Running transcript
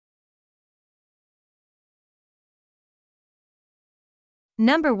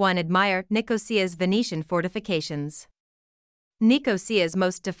Number 1. Admire Nicosia's Venetian fortifications. Nicosia's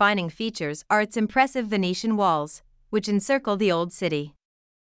most defining features are its impressive Venetian walls, which encircle the old city.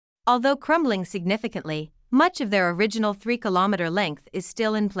 Although crumbling significantly, much of their original 3-kilometer length is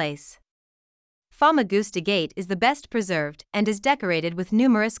still in place. Famagusta Gate is the best preserved and is decorated with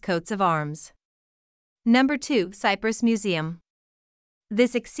numerous coats of arms. Number 2. Cyprus Museum.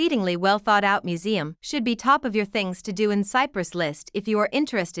 This exceedingly well-thought-out museum should be top of your things to do in Cyprus list if you are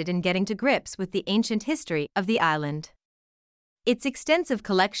interested in getting to grips with the ancient history of the island. Its extensive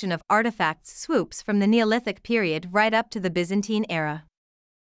collection of artifacts swoops from the Neolithic period right up to the Byzantine era.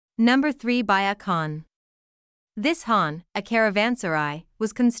 Number 3. Baia Khan. This khan, a caravanserai,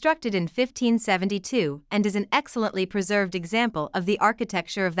 was constructed in 1572 and is an excellently preserved example of the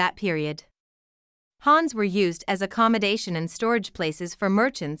architecture of that period. Khans were used as accommodation and storage places for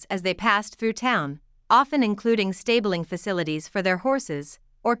merchants as they passed through town, often including stabling facilities for their horses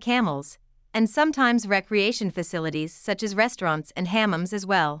or camels, and sometimes recreation facilities such as restaurants and hammams as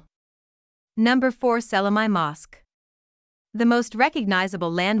well. Number 4. Selimi Mosque. The most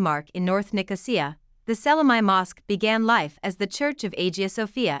recognizable landmark in North Nicosia, the Selimi Mosque began life as the Church of Hagia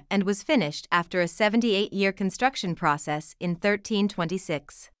Sophia and was finished after a 78-year construction process in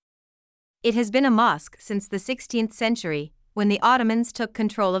 1326. It has been a mosque since the 16th century, when the Ottomans took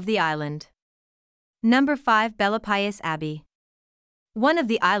control of the island. Number 5. Bellapais Abbey. One of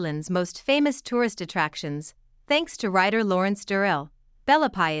the island's most famous tourist attractions, thanks to writer Lawrence Durrell,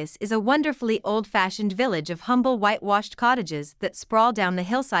 Bellapais is a wonderfully old-fashioned village of humble whitewashed cottages that sprawl down the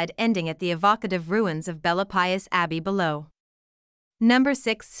hillside ending at the evocative ruins of Bellapais Abbey below. Number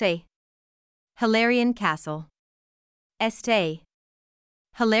 6. Ste. Hilarion Castle. Este.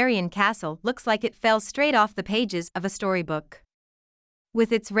 Hilarion Castle looks like it fell straight off the pages of a storybook. With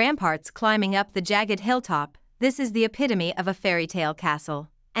its ramparts climbing up the jagged hilltop, this is the epitome of a fairy tale castle,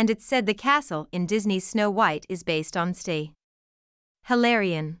 and it's said the castle in Disney's Snow White is based on Ste.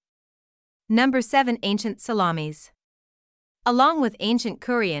 Hilarion. Number 7. Ancient Salamis. Along with ancient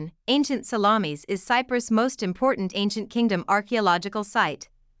Kyrenia, ancient Salamis is Cyprus' most important ancient kingdom archaeological site,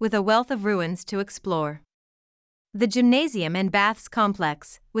 with a wealth of ruins to explore. The gymnasium and baths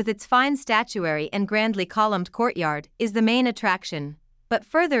complex, with its fine statuary and grandly columned courtyard, is the main attraction, but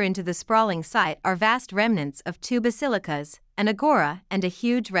further into the sprawling site are vast remnants of 2 basilicas, an agora, and a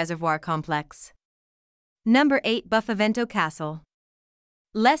huge reservoir complex. Number 8. Buffavento Castle.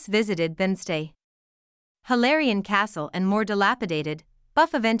 Less visited than Ste. Hilarion Castle and more dilapidated,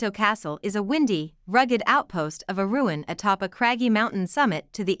 Buffavento Castle is a windy, rugged outpost of a ruin atop a craggy mountain summit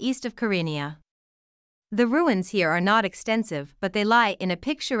to the east of Kyrenia. The ruins here are not extensive, but they lie in a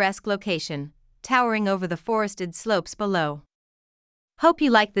picturesque location, towering over the forested slopes below. Hope you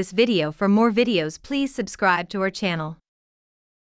liked this video. For more videos, please subscribe to our channel.